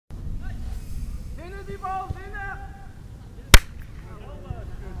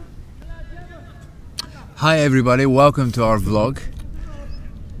Hi everybody, welcome to our vlog.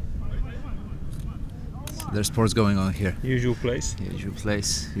 There's sports going on here. Usual place. Usual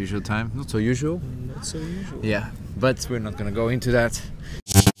place, usual time. Not so usual. Not so usual. Yeah, but we're not gonna go into that.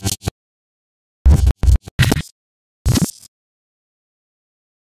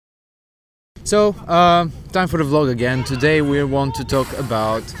 So, time for the vlog again. Today we want to talk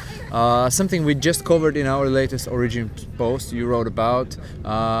about something we just covered in our latest Origin post you wrote about.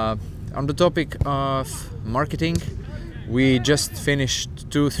 On the topic of marketing, we just finished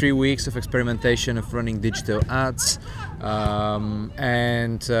 2-3 weeks of experimentation of running digital ads,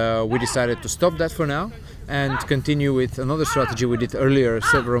 and we decided to stop that for now and continue with another strategy we did earlier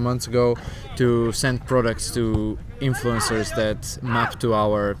several months ago to send products to influencers that map to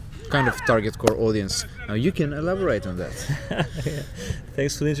our kind of target core audience. Now you can elaborate on that. Yeah.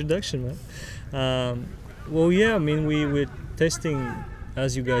 Thanks for the introduction, man. Well, yeah, I mean, we're testing.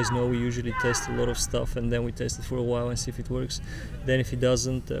 As you guys know, we usually test a lot of stuff and then we test it for a while and see if it works. Then if it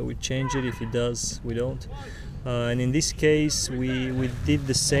doesn't, we change it. If it does, we don't. And in this case, we did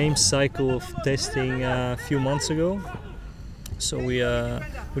the same cycle of testing a few months ago. So we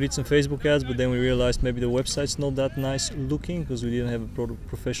did some Facebook ads, but then we realized maybe the website's not that nice looking because we didn't have a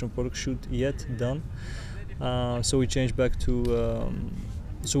professional product shoot yet done. So we changed back to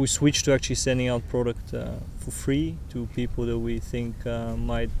so we switched to actually sending out product for free to people that we think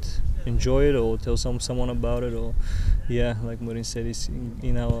might enjoy it or tell someone about it, or yeah, like Marin said, it's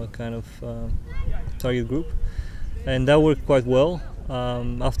in our kind of target group, and that worked quite well.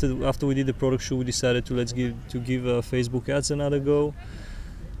 After we did the product shoot, we decided to give Facebook ads another go,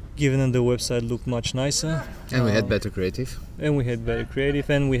 given that the website looked much nicer. And we had better creative. And we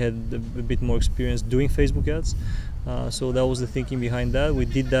had a bit more experience doing Facebook ads. So that was the thinking behind that. We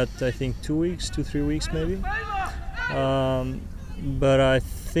did that, I think, 2-3 weeks maybe. But I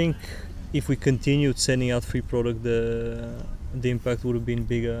think if we continued sending out free product, the impact would have been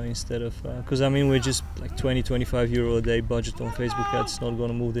bigger instead of... Because I mean, we're just like 20-25 euro a day budget on Facebook ads. It's not going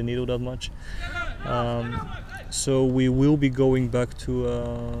to move the needle that much. So we will be going back to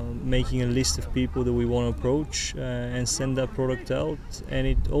making a list of people that we want to approach and send that product out. And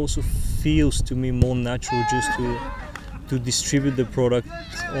it also feels to me more natural just to distribute the product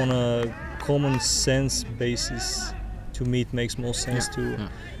on a common sense basis. To me, it makes more sense to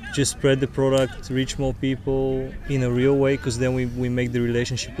just spread the product, reach more people in a real way, because then we make the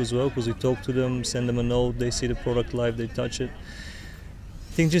relationship as well, because we talk to them, send them a note, they see the product live, they touch it.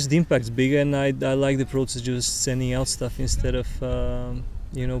 I think just the impact's bigger, and I like the approach of just sending out stuff instead of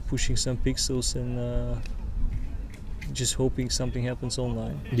pushing some pixels and just hoping something happens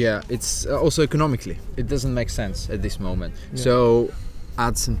online. Yeah, it's also economically, it doesn't make sense at this moment. Yeah. So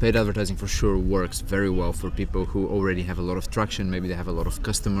ads and paid advertising for sure works very well for people who already have a lot of traction. Maybe they have a lot of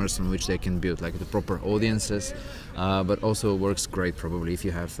customers on which they can build like the proper audiences, but also works great probably if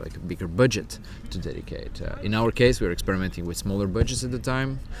you have like a bigger budget to dedicate. In our case, we're experimenting with smaller budgets at the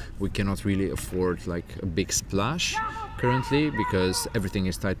time. We cannot really afford like a big splash currently because everything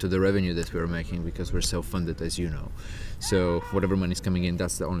is tied to the revenue that we're making, because we're self-funded, as you know. So whatever money is coming in,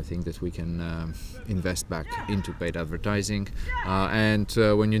 that's the only thing that we can invest back into paid advertising. And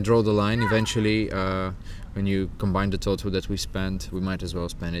when you draw the line, eventually, when you combine the total that we spend, we might as well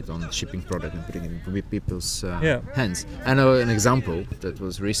spend it on shipping product and putting it in people's hands. I know an example that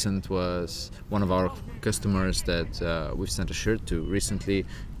was recent was one of our customers that we've sent a shirt to recently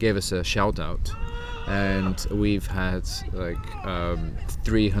gave us a shout out. And we've had like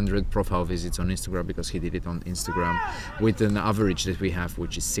 300 profile visits on Instagram because he did it on Instagram, with an average that we have,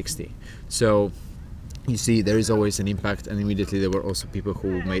 which is 60. So you see, there is always an impact, and immediately there were also people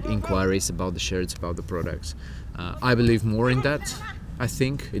who made inquiries about the shirts, about the products. I believe more in that. I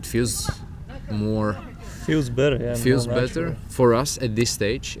think it feels better. Yeah, feels better for us at this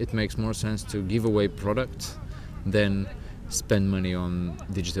stage. It makes more sense to give away product than spend money on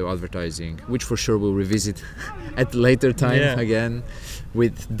digital advertising, which for sure we'll revisit at a later time again,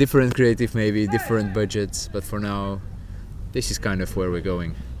 with different creative, maybe different budgets, but for now this is kind of where we're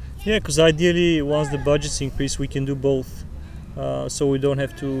going. Yeah, because ideally once the budgets increase we can do both, so we don't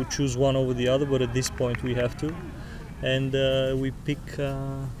have to choose one over the other, but at this point we have to, and we pick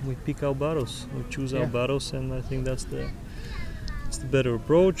our battles, we choose our battles, and I think that's the better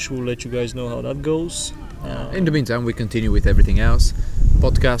approach. We'll let you guys know how that goes. In the meantime, we continue with everything else.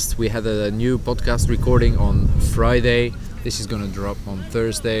 Podcast, we had a new podcast recording on Friday. This is gonna drop on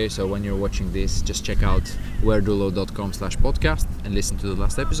Thursday, so when you're watching this, just check out weredulo.com/podcast and listen to the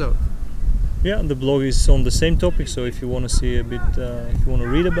last episode. yeah, the blog is on the same topic. So if you want to see a bit, if you want to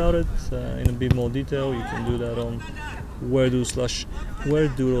read about it in a bit more detail, you can do that on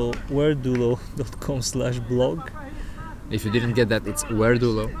wheredulo.com/blog. If you didn't get that, it's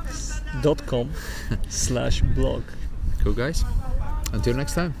wheredulo. .com/blog. Cool, guys. Until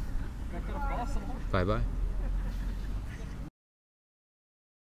next time. Bye bye.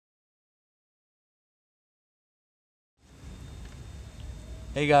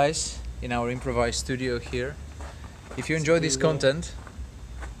 Hey guys, in our improvised studio here. If you enjoy this content,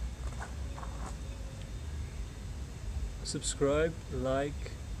 subscribe,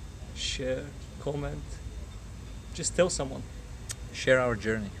 like, share, comment. Just tell someone. share our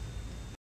journey.